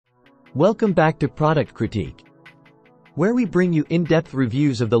Welcome back to Product Critique, where we bring you in-depth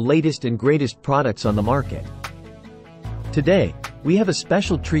reviews of the latest and greatest products on the market. Today, we have a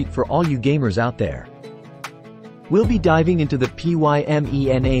special treat for all you gamers out there. We'll be diving into the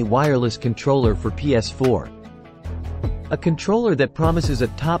PYMENA Wireless Controller for PS4. A controller that promises a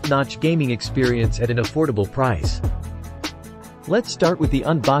top-notch gaming experience at an affordable price. Let's start with the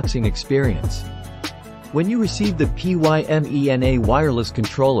unboxing experience. When you receive the PYMENA Wireless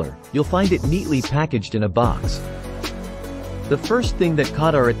Controller, you'll find it neatly packaged in a box. The first thing that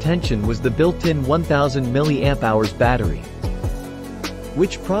caught our attention was the built-in 1000 mAh battery,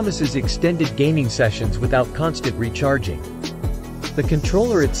 which promises extended gaming sessions without constant recharging. The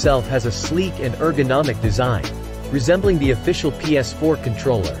controller itself has a sleek and ergonomic design, resembling the official PS4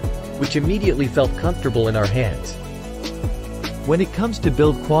 controller, which immediately felt comfortable in our hands. When it comes to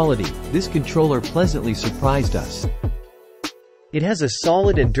build quality, this controller pleasantly surprised us. It has a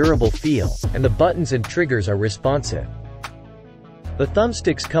solid and durable feel, and the buttons and triggers are responsive. The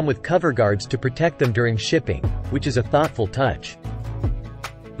thumbsticks come with cover guards to protect them during shipping, which is a thoughtful touch.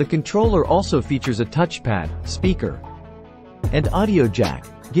 The controller also features a touchpad, speaker, and audio jack,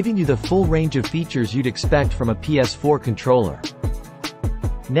 giving you the full range of features you'd expect from a PS4 controller.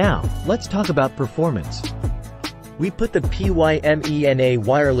 Now, let's talk about performance. We put the PYMENA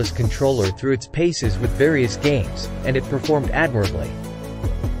Wireless Controller through its paces with various games, and it performed admirably.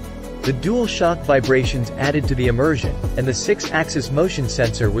 The dual shock vibrations added to the immersion, and the 6-axis motion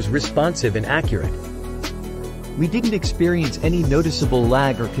sensor was responsive and accurate. We didn't experience any noticeable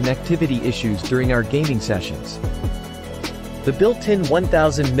lag or connectivity issues during our gaming sessions. The built-in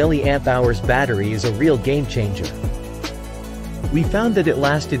 1000 mAh battery is a real game changer. We found that it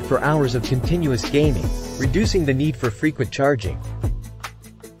lasted for hours of continuous gaming, reducing the need for frequent charging.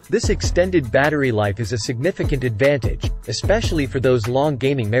 This extended battery life is a significant advantage, especially for those long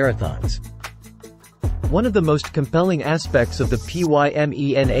gaming marathons. One of the most compelling aspects of the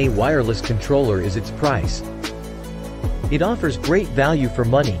PYMENA Wireless Controller is its price. It offers great value for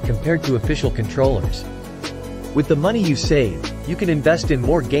money compared to official controllers. With the money you save, you can invest in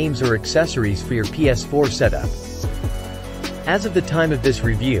more games or accessories for your PS4 setup. As of the time of this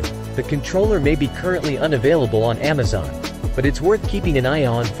review, the controller may be currently unavailable on Amazon, but it's worth keeping an eye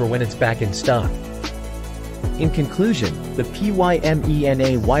on for when it's back in stock. In conclusion, the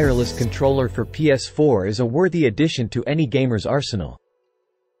PYMENA Wireless Controller for PS4 is a worthy addition to any gamer's arsenal.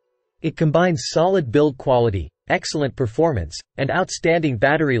 It combines solid build quality, excellent performance, and outstanding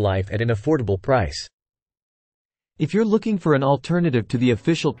battery life at an affordable price. If you're looking for an alternative to the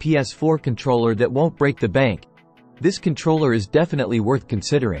official PS4 controller that won't break the bank, this controller is definitely worth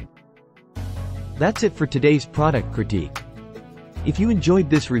considering. That's it for today's product critique. If you enjoyed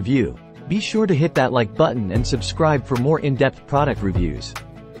this review, be sure to hit that like button and subscribe for more in-depth product reviews.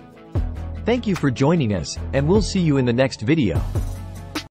 Thank you for joining us, and we'll see you in the next video.